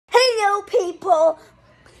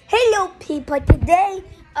Hello people. Today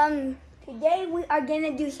we are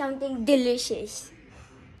gonna do something delicious.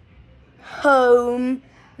 Homemade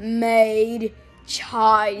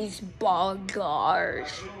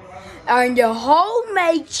cheeseburgers. And the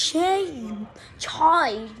homemade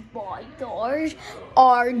cheeseburgers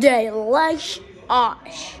are delicious.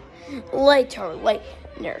 Literally,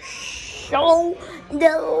 they're so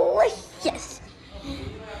delicious.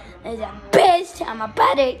 It's the best. I'm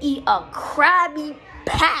about to eat a Krabby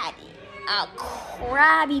Patty.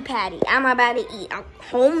 I'm about to eat a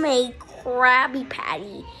homemade Krabby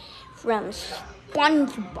Patty from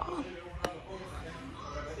SpongeBob.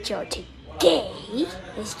 So today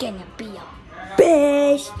is gonna be a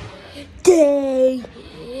best day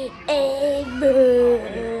ever.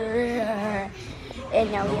 And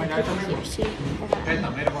now we have to put it here, see?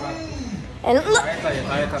 And look!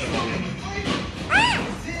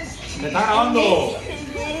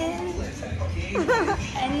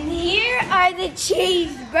 And here are the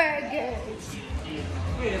cheeseburgers.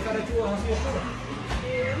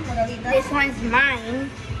 This one's mine.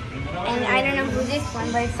 And I don't know who this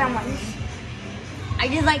one, but it's someone's. I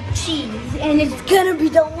just like cheese, and it's gonna be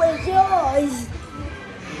delicious.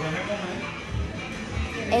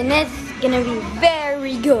 And it's gonna be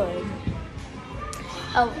very good.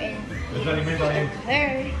 Oh, and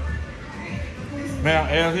her. Mira,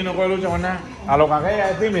 ella sí no puede luchar con nada. A lo que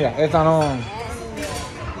aquella es tímida, esta no.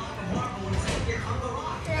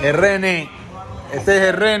 El René. Este es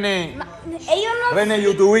el René.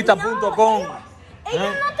 RenéYoutubista.com.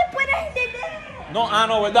 Ellos no te pueden entender. No,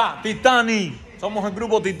 no, ¿verdad? Titani. Somos el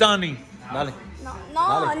grupo Titani. Dale.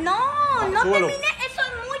 No termine. Eso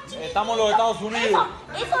es muy chiquitito. Estamos en los Estados Unidos.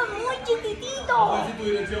 Eso es muy chiquitito. ¿Cuál es tu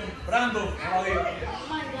dirección? Brando.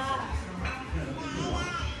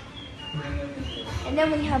 And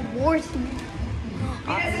then we have more.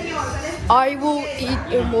 I will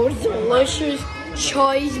eat a more delicious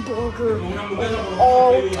cheeseburger of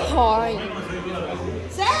all time.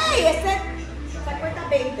 Sí, ese cuesta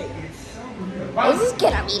 20. This is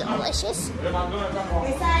gonna be delicious.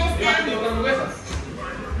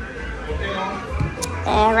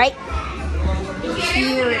 Alright.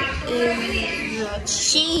 Here is the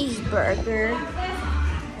cheeseburger,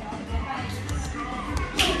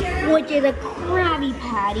 which is a Krabby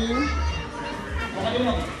Patty,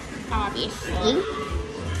 obviously.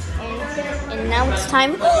 And now it's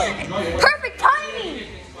time. Perfect timing!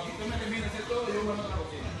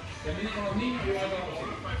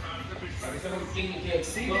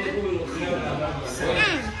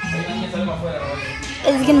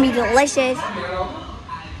 It's gonna be delicious.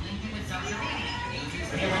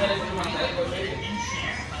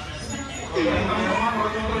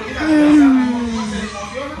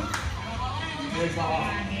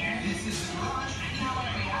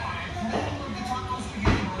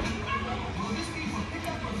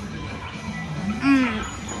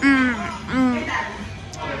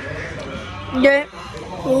 The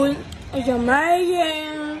food is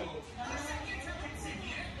amazing.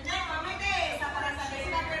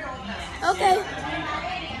 Okay.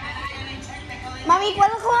 Mami,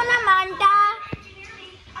 ¿puedo con una manta?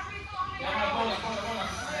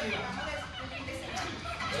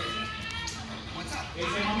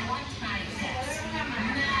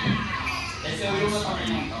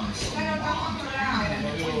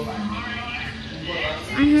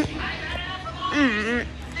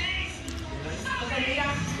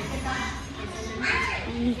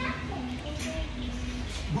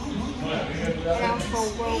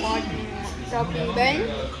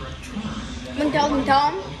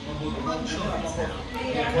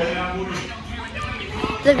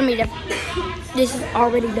 Look at me, this is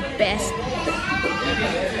already the best.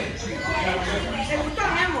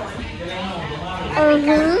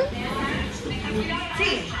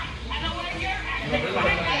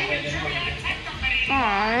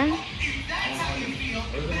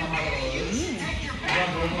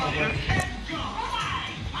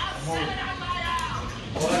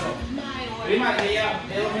 Prima, que ya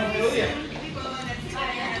veo una melodía.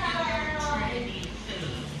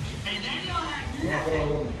 No,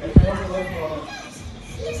 pero